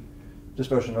the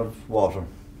dispersion of water.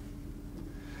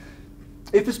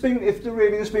 If the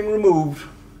railing is being removed,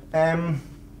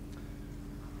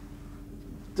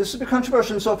 this is a bit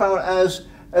controversial so far as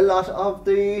a lot of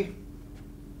the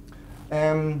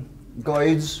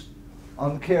guides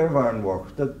on care of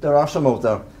ironwork, there are some out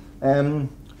there,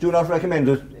 do not recommend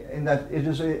it in that it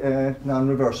is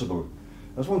non-reversible.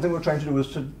 That's one thing we're trying to do,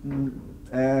 is to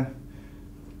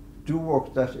do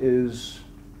work that is,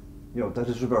 you know, that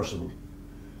is reversible.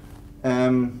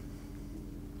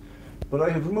 But I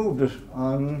have removed it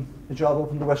on a job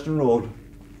up on the Western Road,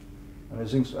 and I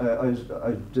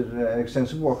did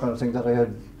extensive work on a thing that I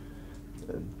had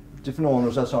different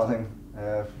owners, that sort of thing.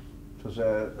 It was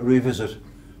a revisit,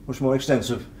 much more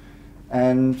extensive,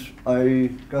 and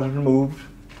I got it removed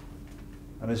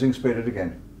and I zinc sprayed it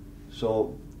again.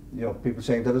 So, you know, people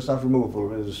saying that it's not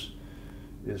removable is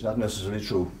not necessarily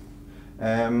true.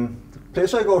 The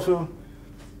place I go to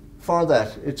for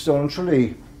that, it's down in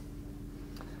Tralee,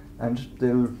 and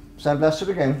they'll sandblast it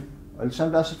again. I'll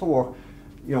sandblast it for work.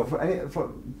 You know,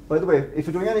 by the way, if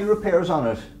you're doing any repairs on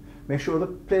it, make sure the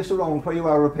place around where you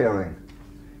are repairing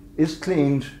is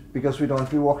cleaned, because we don't want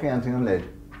to be working anything on lead.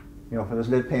 You know, when there's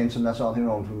lead paints and that sort of thing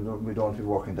around, we don't want to be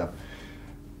working that.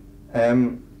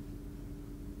 And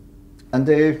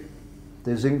they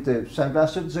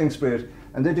sandblasted, zinc sprayed,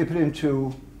 and they dip it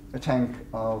into a tank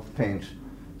of paint.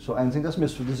 So anything that's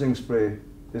missed with the zinc spray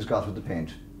is got with the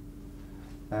paint.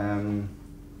 I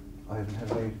haven't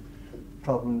had any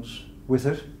problems with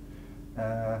it.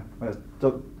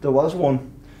 Well, there was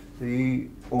one. The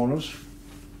owner's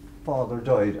father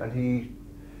died, and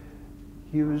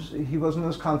he wasn't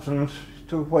as confident. It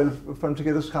took a while for him to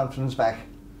get his confidence back.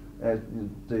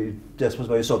 The death was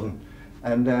very sudden,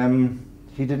 and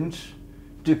he didn't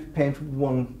dip paint with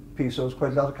one piece. There was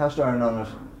quite a lot of cast iron on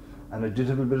it, and I did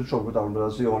have a bit of trouble with that one, but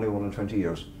that's the only one in 20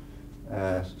 years.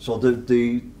 So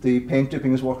the paint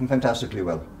dipping is working fantastically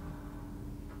well.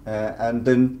 And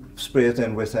then spray it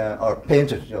in with, or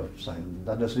paint it, you know, sorry,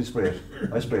 not necessarily spray it,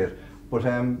 I spray it, but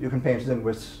you can paint it in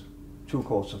with 2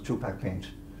 coats of 2-pack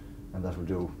paint, and that will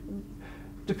do.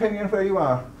 Depending on where you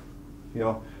are, you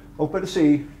know, up by the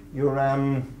sea, you're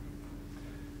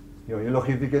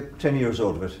lucky if you get 10 years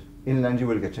out of it. Inland you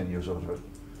will get 10 years out of it.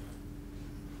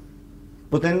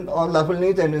 But then all that we'll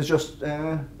need then is just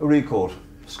a recoat,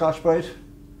 Scotch-Brite,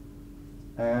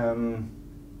 and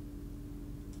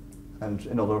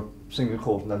another single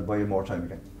coat, and that'll buy you more time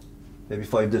again. Maybe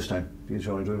 5 this time, because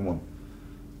you're only doing 1.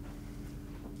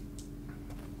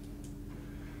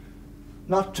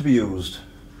 Not to be used.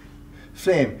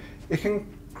 Flame. it can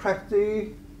crack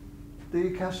the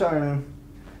cast iron.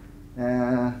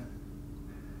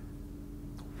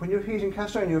 When you're heating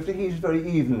cast iron, you have to heat it very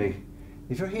evenly.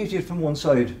 If you're heating it from one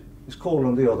side, it's cold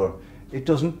on the other. It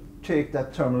doesn't take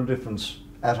that thermal difference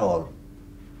at all.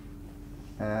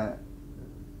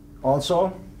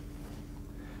 Also,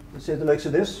 let's say the likes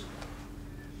of this.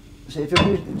 Say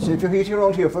if you're heating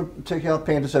around here for taking out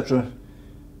paint, etc.,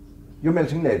 you're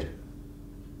melting lead.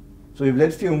 So you've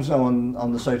lead fumes now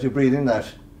on the side. You're breathing that.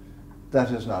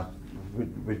 That is not.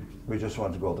 We just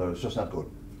want to go there. It's just not good.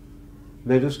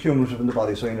 Lead is cumulative in the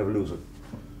body, so you never lose it.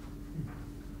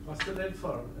 What's the lead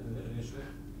for initially?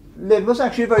 Lead was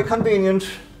actually a very convenient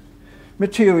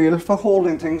material for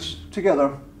holding things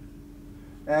together.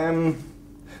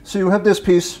 So you have this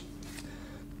piece,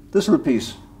 this little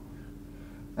piece,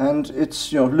 and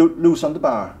it's loose on the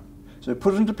bar. So you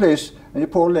put it into place and you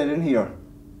pour lead in here.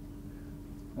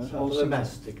 Sort of a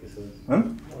mastic, is it? Huh?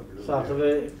 Sort of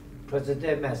a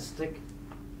present-day mastic.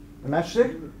 A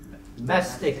matchstick?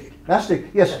 Mastic. Mastic,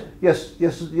 yes,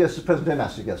 it's present-day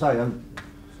mastic, yes. Sorry, I'm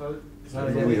So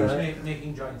weird.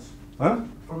 making joints. Huh?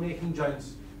 For making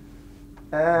joints.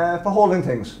 For holding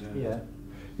things. Yeah.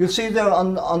 You'll see there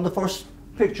on the first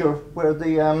picture where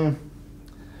the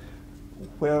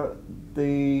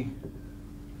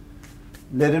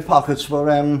leaded pockets were.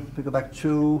 We go back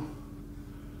to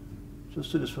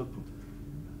just do this for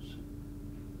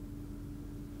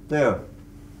there.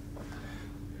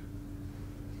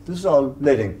 This is all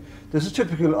leading. This is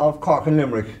typical of Cork and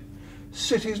Limerick.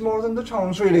 Cities more than the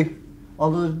towns really,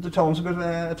 although the towns a bit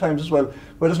at times as well,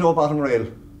 where there's no bottom rail.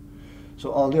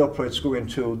 So all the uprights go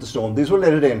into the stone. These were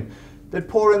leaded in. They'd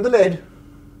pour in the lead,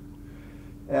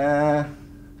 and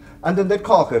then they'd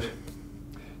caulk it.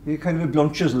 You kind of a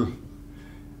blunt chisel,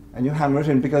 and you hammer it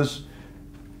in, because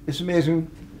it's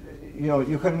amazing.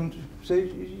 You can say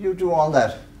you do all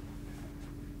that,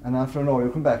 and after an hour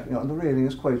you come back. The railing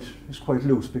is quite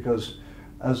loose, because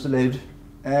as the lead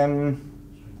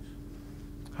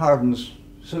hardens,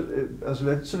 as the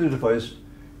lead solidifies,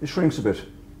 it shrinks a bit.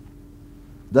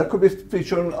 That could be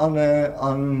featured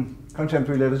on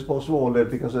contemporary lead as opposed to old lead,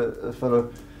 because a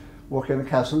fellow working in a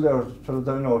castle there,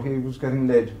 he was getting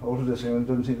lead out of this and it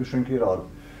didn't seem to shrink at all.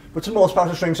 But for the most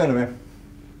part it shrinks anyway.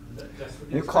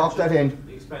 You caulk that in.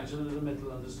 The expansion of the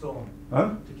metal on the stone.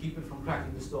 Huh? To keep it from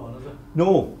cracking the stone, is it?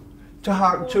 No.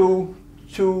 To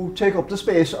take up the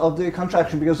space of the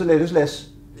contraction, because the lead is less.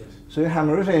 Yes. So you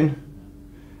hammer it in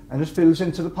and it fills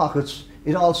into the pockets.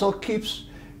 It also keeps,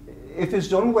 if it's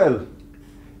done well,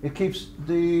 it keeps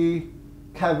the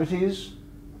cavities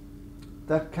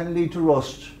that can lead to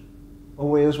rust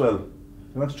away as well.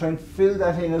 You want to try and fill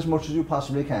that in as much as you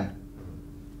possibly can.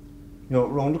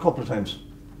 Round a couple of times.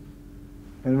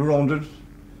 And rounded,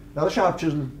 not a sharp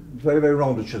chisel, very, very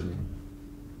rounded chisel.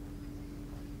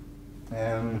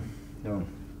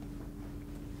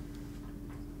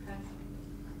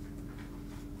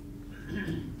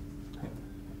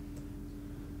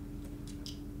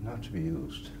 Not to be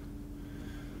used.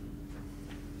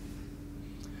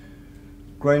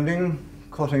 Grinding,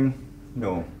 cutting,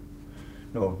 no.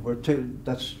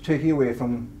 That's taking away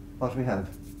from what we have.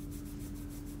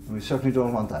 And we certainly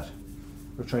don't want that.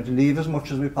 We're trying to leave as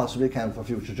much as we possibly can for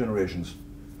future generations.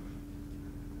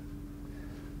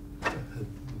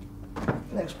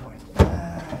 Next point.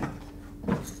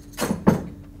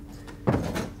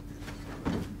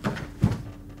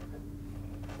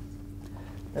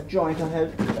 That joint I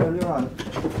had earlier on. I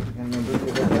can remember if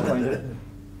I can find it.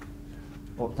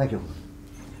 Oh, thank you.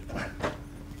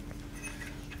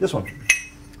 This one.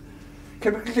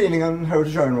 Chemical cleaning on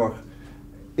heritage ironwork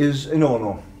is a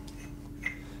no-no.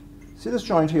 See this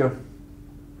joint here?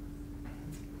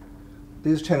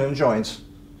 These tenon joints.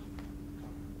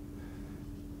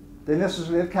 They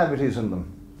necessarily have cavities in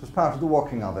them. It's part of the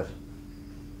working of it.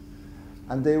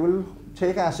 And they will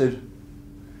take acid.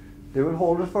 They will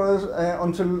hold it for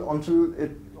until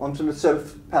it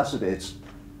self-passivates.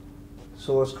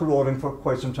 So it's corroding for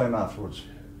quite some time afterwards.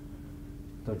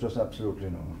 They're just absolutely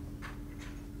no.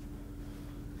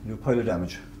 New pile of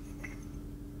damage.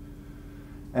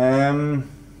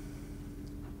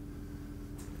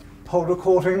 Powder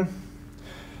coating.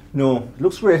 No, it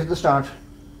looks great at the start.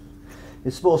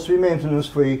 It's supposed to be maintenance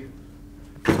free,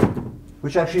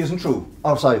 which actually isn't true.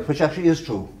 Oh, sorry, which actually is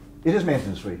true. It is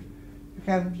maintenance free.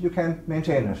 You can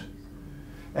maintain it.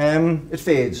 It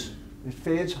fades. It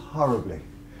fades horribly.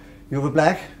 You have a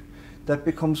black that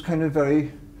becomes kind of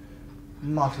very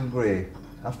mottled grey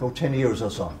after about 10 years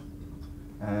or so.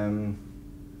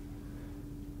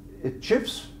 It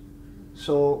chips,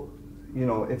 so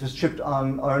if it's chipped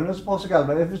on iron as opposed to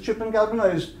galvanized, if it's chipped and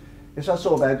galvanized, it's not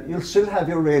so bad. You'll still have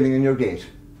your railing in your gate.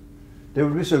 They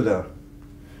will be still there.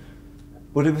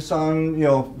 But if it's on,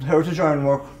 heritage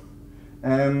ironwork,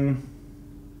 the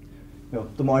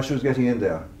moisture is getting in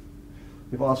there.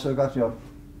 You've also got,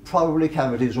 probably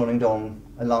cavities running down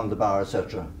along the bar,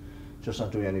 etc. Just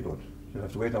not doing any good. You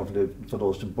have to wait now for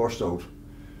those to burst out.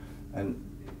 And,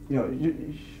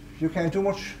 you can't do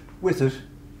much with it.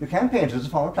 You can paint it as a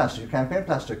form of plastic. You can paint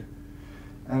plastic.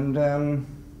 And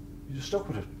you're just stuck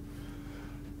with it.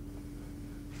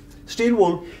 Steel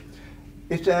wool,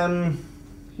 it, when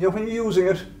you're using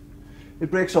it, it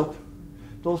breaks up.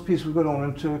 Those pieces will go down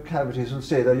into cavities and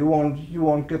stay there. You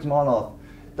won't get them all off.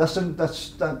 That's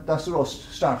the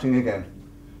rust starting again.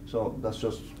 So that's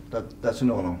a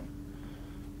no-no.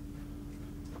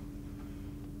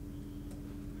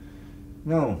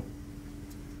 No.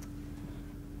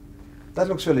 That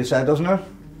looks really sad, doesn't it?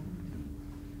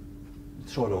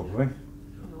 Throw it over, right?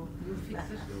 No, you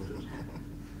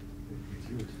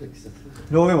fix it.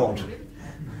 No, we won't.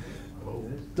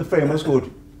 The frame was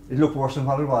good. It looked worse than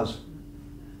what it was.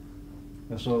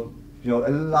 And so, a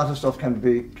lot of stuff can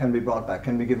be brought back,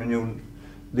 can be given new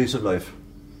lease of life.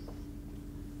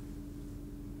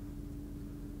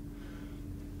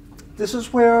 This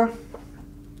is where,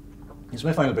 here's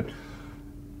my final bit.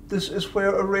 This is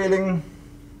where a railing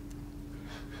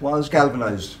was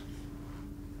galvanized.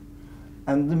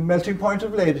 And the melting point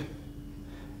of lead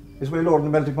is way lower than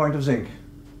the melting point of zinc.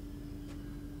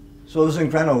 So the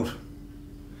zinc ran out.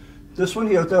 This one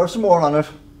here, there are some more on it.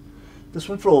 This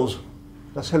one froze.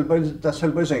 That's held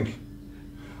by zinc.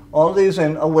 All these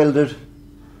in are welded.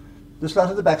 This lot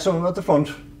at the back, some of them at the front,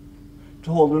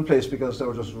 to hold them in place because they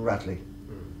were just rattly.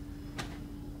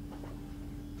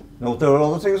 Now there are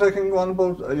other things I can go on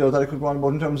about, that I could go on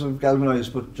about in terms of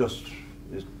galvanized, but just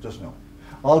no.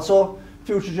 Also,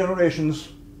 future generations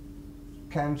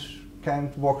can't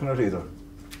work on it either,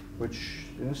 which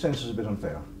in a sense is a bit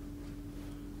unfair.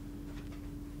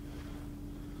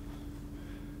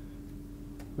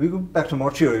 We go back to a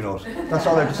more cheery note. That's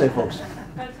all I have to say, folks.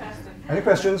 Fantastic. Any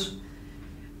questions?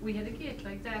 We had a gate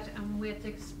like that and we had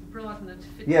to broaden it,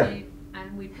 fit Yeah. deep,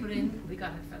 and we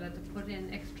got a fella to put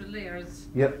in extra layers.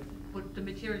 Yep. But the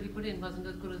material he put in wasn't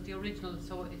as good as the original,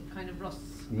 so it kind of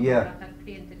rusts. Yeah. That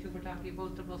paint that you were talking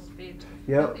about, the rust paint.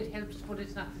 Yeah. It helps, but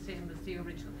it's not the same as the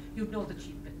original. You'd know the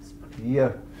cheap bits. But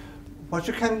Yeah. What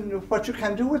you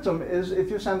can do with them is if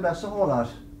you sandblast the whole lot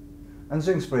and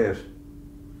zinc spray it.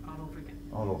 all over again.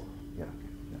 All over. Yeah.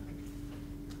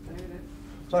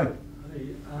 Sorry.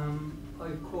 I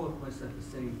quote myself as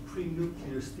saying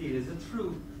pre-nuclear steel. Is it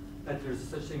true that there's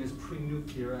such thing as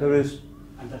pre-nuclear? There is.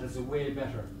 And that is a way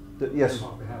better Yes. than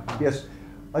what we have now? Yes.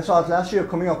 I saw it last year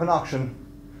coming up in auction.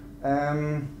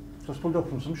 It was pulled up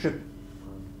from some ship.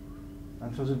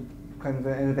 And it was a kind of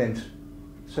an event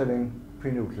selling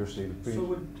pre-nuclear steel.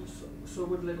 So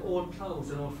would like old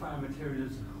ploughs and old farm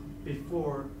materials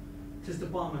before, just the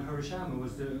bomb in Hiroshima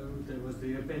was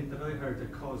the event that I heard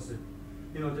that caused it.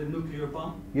 The nuclear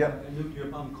bomb? Yeah. A nuclear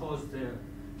bomb caused the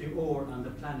ore on the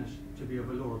planet to be of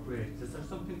a lower grade. Is there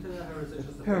something to that, or is it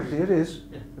just a Apparently theory? it is.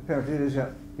 Yeah. Apparently it is, yeah.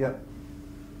 Yeah.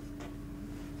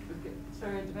 Okay.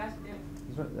 Sorry, in the back, yeah.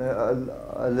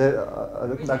 I'll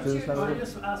look back to this now. I'm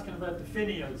just asking about the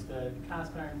finials, the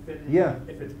cast iron finial. Yeah.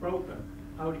 If it's broken,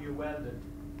 how do you weld it?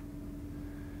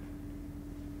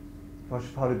 What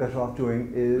you're probably better off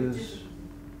doing is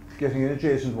getting an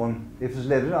adjacent one. If it's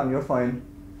leaded on, you're fine.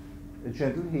 A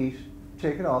gentle heat,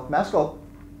 take it off, mask up.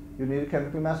 You need a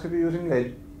chemical mask if you're using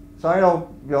lead. Sorry, no,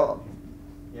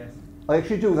 Yes. I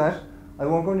actually do that. I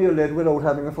won't go near lead without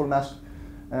having a full mask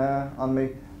on me,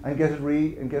 and get it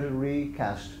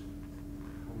recast.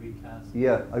 Recast.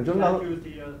 Yeah, I've done a lot. Use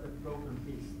the broken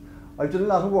piece. I've done a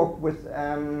lot of work with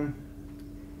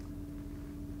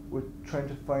trying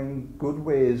to find good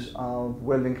ways of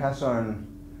welding cast iron,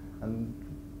 and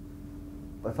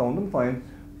I found them fine,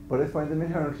 but I find them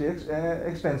inherently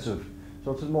expensive.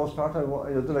 So to the most part,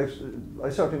 I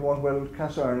certainly won't weld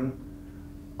cast iron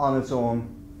on its own.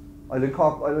 I'll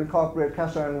incorporate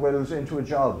cast iron welds into a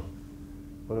job,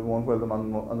 but I won't weld them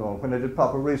on their own. When I did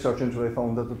proper research into it, I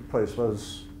found that the price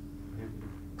was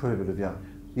prohibitive. Yeah,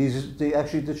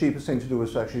 actually the cheapest thing to do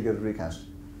is to actually get it recast,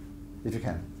 if you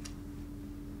can.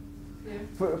 Yeah.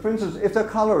 For instance, if they're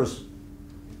collars,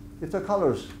 get the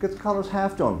collars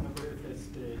half done. No, but if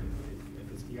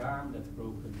it's the arm that's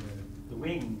broken, the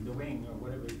wing or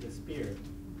whatever, the spear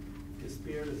is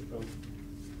broken.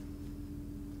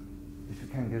 If you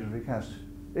can get it recast,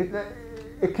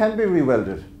 it can be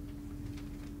re-welded,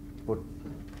 but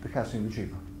the casting will be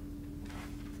cheaper.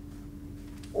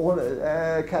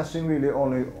 Casting really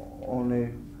only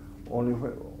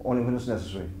when it's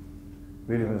necessary.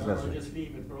 Really, when it's Or necessary. just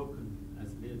leave it broken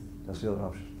as it is. That's the other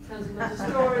option. Tells about the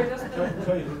story, doesn't it?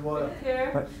 Try it with water.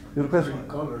 Here. Right, you have a question? Different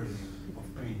colours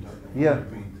of paint. Yeah.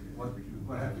 Paint. What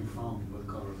have you found? What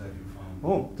colours have you found?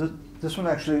 Oh, this one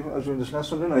actually, I was doing this last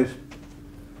Sunday night.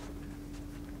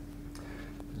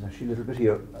 There's actually a little bit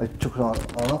here. I took it all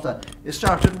off that. It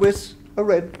started with a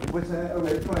red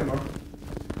primer.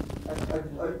 I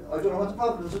don't know what the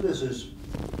provenance of this is.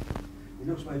 It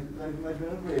looks like it might be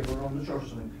an engraver around the church or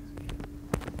something.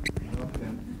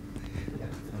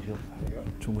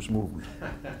 Too much movement.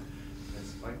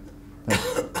 That's fine.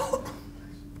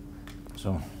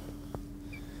 So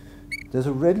there's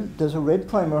a red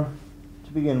primer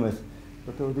to begin with,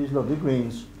 but there were these lovely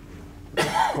greens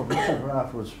covered in silver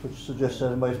afterwards, which suggests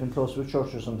that it might have been close to a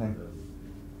church or something.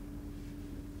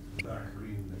 Dark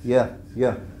green. Yeah,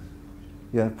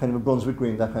 kind of a Brunswick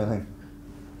green, that kind of thing.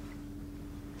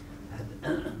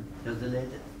 Does the lead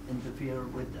interfere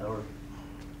with or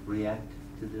react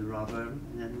to the wrought iron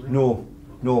in any way? No.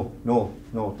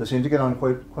 They seem to get on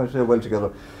quite well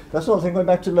together. That's the other thing, going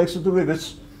back to the likes of the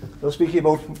rivets. I was speaking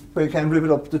about where you can rivet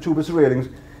up the two bits of railings.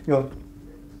 You know,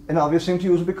 an obvious thing to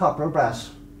use would be copper or brass.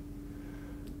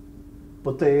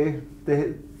 But they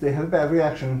have a bad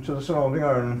reaction to the surrounding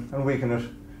iron and weaken it,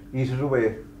 eat it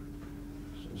away.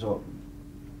 So,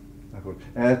 not good.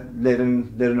 Lead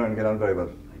and iron get on very well.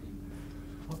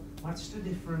 What's the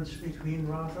difference between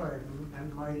wrought iron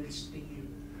and mild steel?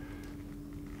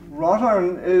 Wrought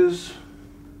iron is,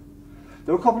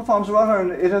 there are a couple of forms of wrought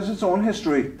iron. It has its own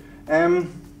history. The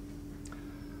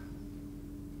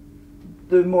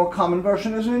more common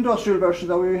version is an industrial version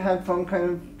that we had from kind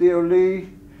of the early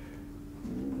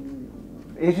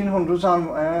 1800s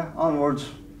onwards,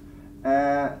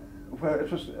 where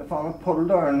it was a form of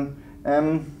puddled iron.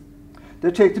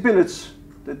 They take the billets.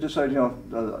 They decide,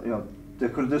 they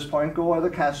could at this point go either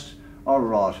cast or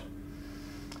wrought,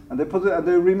 and they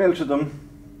remelted them,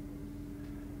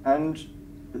 and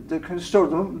they kind of stirred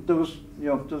them. There was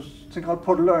a thing called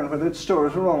puddled iron where they'd stir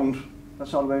it around.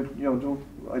 That's all they do.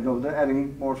 I know they're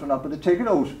adding more to it, but they take it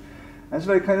out, and it's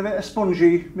very kind of a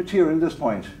spongy material at this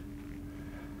point.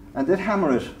 And they'd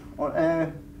hammer it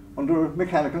under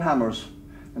mechanical hammers,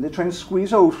 and they try and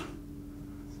squeeze out.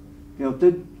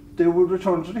 They would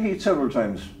return to the heat several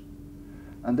times,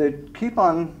 and they'd keep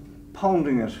on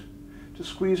pounding it to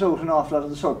squeeze out an awful lot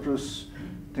of the surplus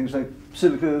things like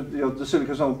silica, the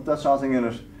silica's out, that sort of thing in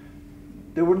it.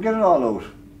 They wouldn't get it all out.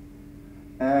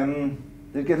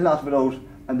 They'd get a lot of it out,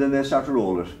 and then they start to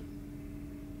roll it.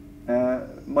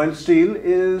 Mild steel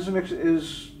is a mix,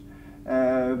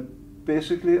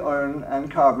 basically iron and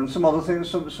carbon, some other things,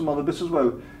 some other bits as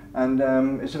well, and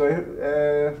it's a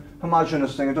very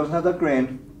homogeneous thing. It doesn't have that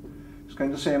grain. It's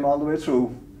kind of the same all the way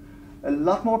through. A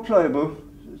lot more pliable.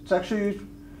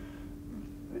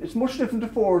 It's much different to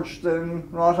forge than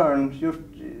wrought iron.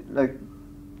 Like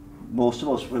most of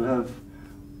us will have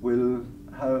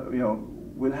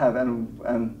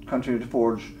and continue to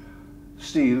forge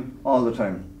steel all the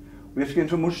time. We have to get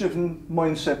into a much different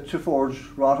mindset to forge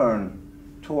wrought iron.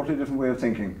 Totally different way of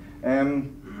thinking.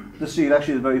 The steel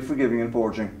actually is very forgiving in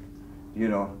forging. You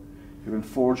can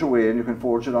forge away, and you can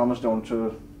forge it almost down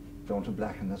to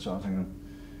black and that sort of thing.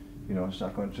 It's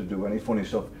not going to do any funny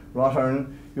stuff. Wrought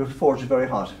iron, you have to forge it very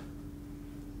hot,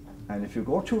 and if you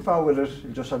go too far with it, you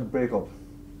just have to break up.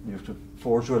 You have to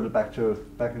forge it back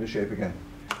into shape again.